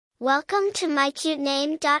Welcome to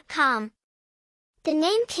mycutename.com. The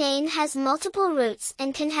name Caine has multiple roots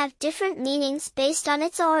and can have different meanings based on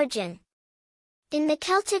its origin. In the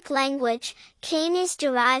Celtic language, Caine is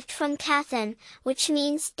derived from Caine, which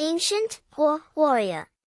means ancient or warrior.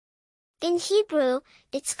 In Hebrew,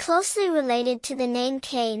 it's closely related to the name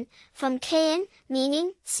Cain, from Cain,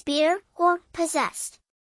 meaning spear or possessed.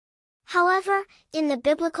 However, in the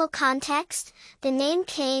biblical context, the name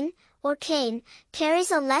Cain, or Cain,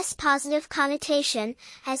 carries a less positive connotation,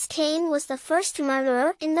 as Cain was the first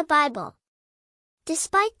murderer in the Bible.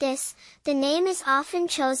 Despite this, the name is often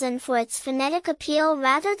chosen for its phonetic appeal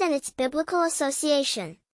rather than its biblical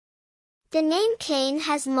association. The name Cain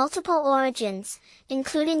has multiple origins,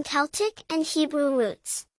 including Celtic and Hebrew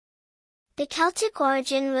roots. The Celtic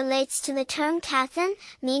origin relates to the term Caine,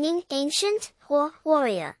 meaning ancient or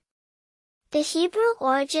warrior. The Hebrew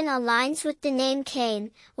origin aligns with the name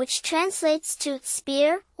Cain, which translates to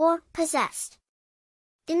spear or possessed.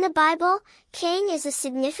 In the Bible, Cain is a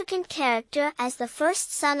significant character as the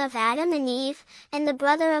first son of Adam and Eve, and the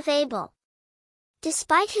brother of Abel.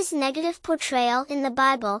 Despite his negative portrayal in the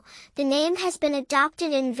Bible, the name has been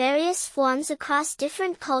adopted in various forms across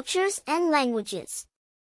different cultures and languages.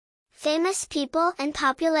 Famous people and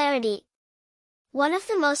popularity. One of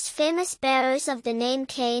the most famous bearers of the name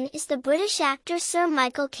Caine is the British actor Sir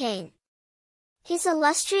Michael Caine. His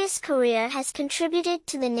illustrious career has contributed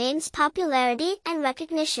to the name's popularity and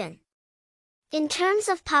recognition. In terms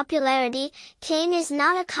of popularity, Caine is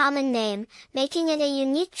not a common name, making it a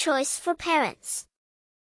unique choice for parents.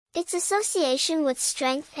 Its association with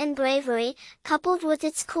strength and bravery, coupled with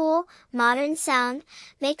its cool, modern sound,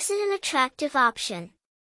 makes it an attractive option.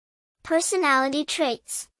 Personality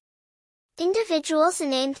traits. Individuals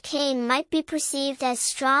named Caine might be perceived as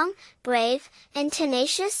strong, brave, and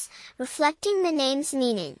tenacious, reflecting the name's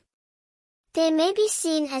meaning. They may be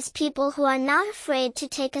seen as people who are not afraid to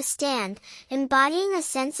take a stand, embodying a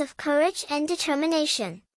sense of courage and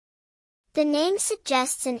determination. The name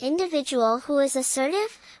suggests an individual who is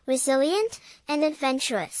assertive, resilient, and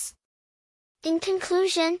adventurous. In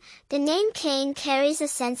conclusion, the name Caine carries a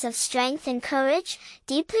sense of strength and courage,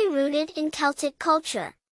 deeply rooted in Celtic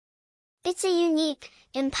culture. It's a unique,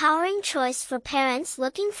 empowering choice for parents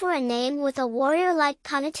looking for a name with a warrior-like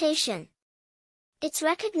connotation. Its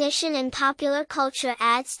recognition in popular culture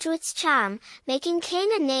adds to its charm, making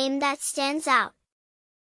Caine a name that stands out.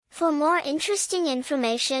 For more interesting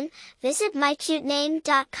information, visit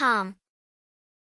mycutename.com.